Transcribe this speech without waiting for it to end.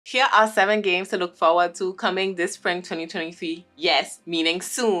Here are 7 games to look forward to coming this spring 2023. Yes, meaning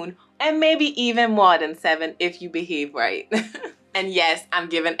soon, and maybe even more than 7 if you behave right. And yes, I'm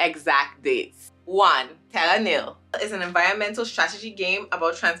giving exact dates. 1. Terra is an environmental strategy game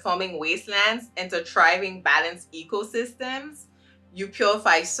about transforming wastelands into thriving, balanced ecosystems. You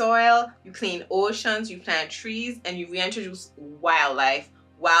purify soil, you clean oceans, you plant trees, and you reintroduce wildlife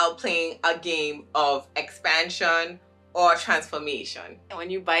while playing a game of expansion or transformation. And when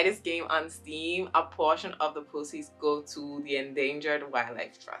you buy this game on Steam, a portion of the proceeds go to the Endangered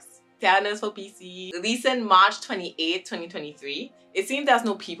Wildlife Trust. Terra for PC, releasing March 28, 2023. It seems there's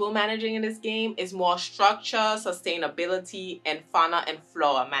no people managing in this game. It's more structure, sustainability, and fauna and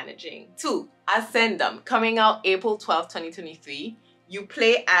flora managing. 2. Ascendum, coming out April 12, 2023. You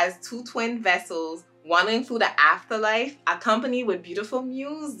play as 2 twin vessels wandering through the afterlife, accompanied with beautiful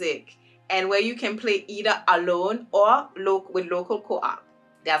music, and where you can play either alone or with local co-op.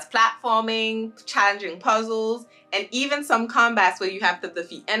 There's platforming, challenging puzzles, and even some combats where you have to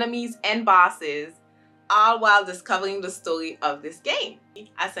defeat enemies and bosses, all while discovering the story of this game.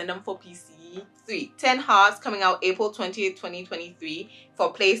 Ascendum for PC. 3. 10 Hearts, coming out April 28, 2023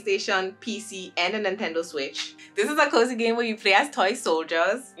 for PlayStation, PC, and the Nintendo Switch. This is a cozy game where you play as toy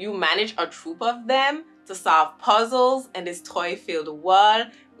soldiers. You manage a troop of them to solve puzzles in this toy-filled world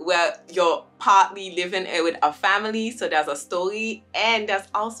where you're partly living with a family, so there's a story, and there's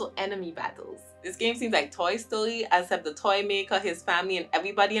also enemy battles. This game seems like Toy Story, except the toy maker, his family, and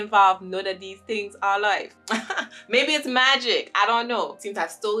everybody involved know that these things are life. Maybe it's magic, I don't know. It seems to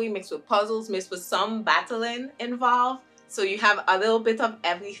have story mixed with puzzles, mixed with some battling involved, so you have a little bit of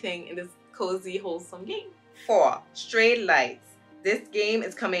everything in this cozy, wholesome game. 4. Stray Lights. This game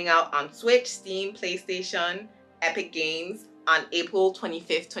is coming out on Switch, Steam, PlayStation, Epic Games on April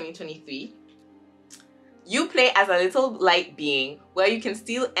 25th, 2023. You play as a little light being where you can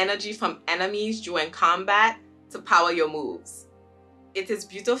steal energy from enemies during combat to power your moves. It is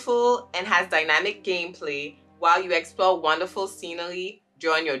beautiful and has dynamic gameplay while you explore wonderful scenery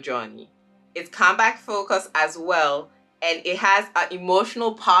during your journey. It's combat focused as well, and it has an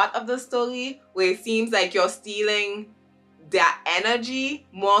emotional part of the story where it seems like you're stealing their energy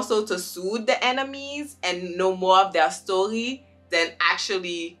more so to soothe the enemies and know more of their story than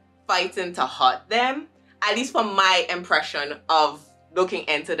actually fighting to hurt them, at least from my impression of looking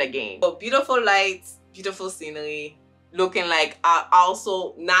into the game. So beautiful lights, beautiful scenery, looking like a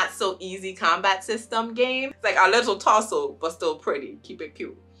also not so easy combat system game. It's like a little tussle but still pretty, keep it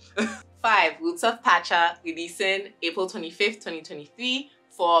cute. 5. Roots of Patcha, releasing April 25th, 2023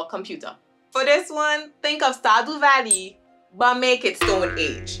 for computer. For this one, think of Stardew Valley but make it Stone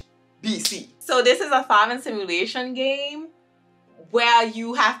Age, BC. So this is a farming simulation game where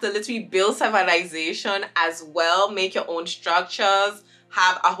you have to literally build civilization as well, make your own structures,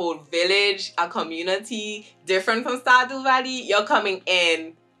 have a whole village, a community. Different from Stardew Valley, you're coming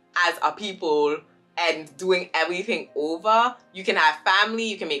in as a people and doing everything over. You can have family,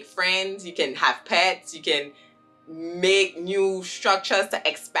 you can make friends, you can have pets, you can make new structures to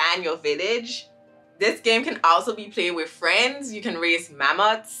expand your village. This game can also be played with friends. You can raise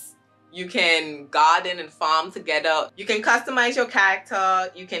mammoths. You can garden and farm together. You can customize your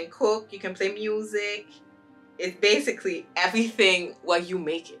character. You can cook. You can play music. It's basically everything what you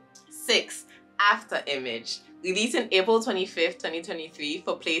make it. 6. After Image, releasing April 25th, 2023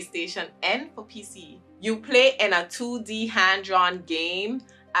 for PlayStation and for PC. You play in a 2D hand-drawn game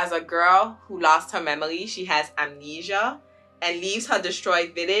as a girl who lost her memory. She has amnesia and leaves her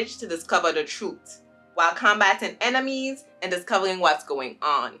destroyed village to discover the truth while combating enemies and discovering what's going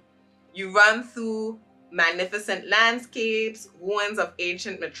on. You run through magnificent landscapes, ruins of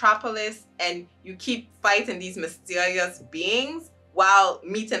ancient metropolis, and you keep fighting these mysterious beings while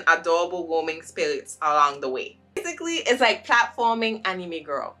meeting adorable roaming spirits along the way. Basically, it's like platforming anime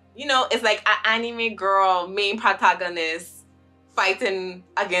girl. You know, it's like an anime girl, main protagonist, fighting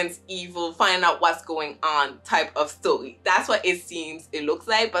against evil, finding out what's going on type of story. That's what it seems it looks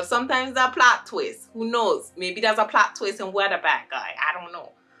like, but sometimes there are plot twists. Who knows? Maybe there's a plot twist and we're the bad guy. I don't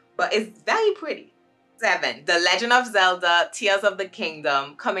know. But it's very pretty. 7. The Legend of Zelda Tears of the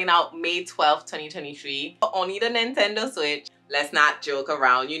Kingdom, coming out May 12th, 2023. Only the Nintendo Switch. Let's not joke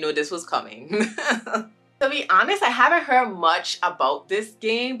around. You know this was coming. To be honest, I haven't heard much about this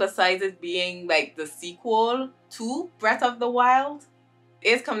game besides it being like the sequel to Breath of the Wild.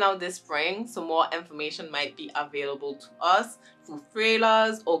 It's coming out this spring, so more information might be available to us through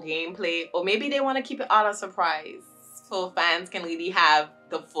trailers or gameplay, or maybe they want to keep it all a surprise so fans can really have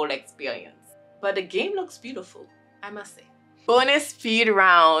the full experience. But the game looks beautiful, I must say. Bonus speed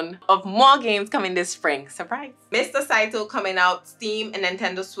round of more games coming this spring. Surprise! Mr. Saito coming out Steam and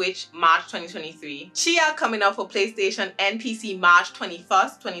Nintendo Switch March 2023. Chia coming out for PlayStation and PC March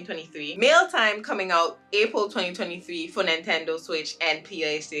 21st, 2023. Mail Time coming out April 2023 for Nintendo Switch and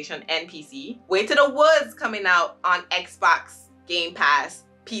PlayStation and PC. Way to the Woods coming out on Xbox Game Pass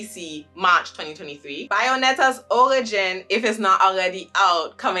PC March 2023. Bayonetta's Origin, if it's not already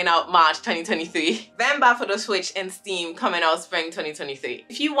out, coming out March 2023. Vemba for the Switch and Steam coming out spring 2023.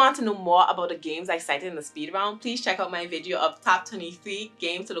 If you want to know more about the games I cited in the speed round, please check out my video of top 23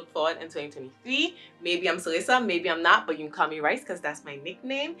 games to look forward in 2023. Maybe I'm Sarissa, maybe I'm not, but you can call me Rice because that's my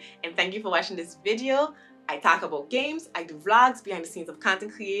nickname. And thank you for watching this video. I talk about games, I do vlogs, behind the scenes of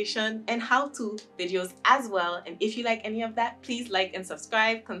content creation, and how-to videos as well. And if you like any of that, please like and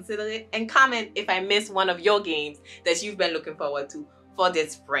subscribe, consider it, and comment if I missed one of your games that you've been looking forward to for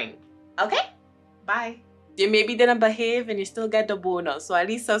this spring. Okay? Bye. You maybe didn't behave and you still get the bonus, so at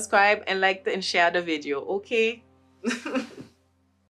least subscribe and like and share the video, okay?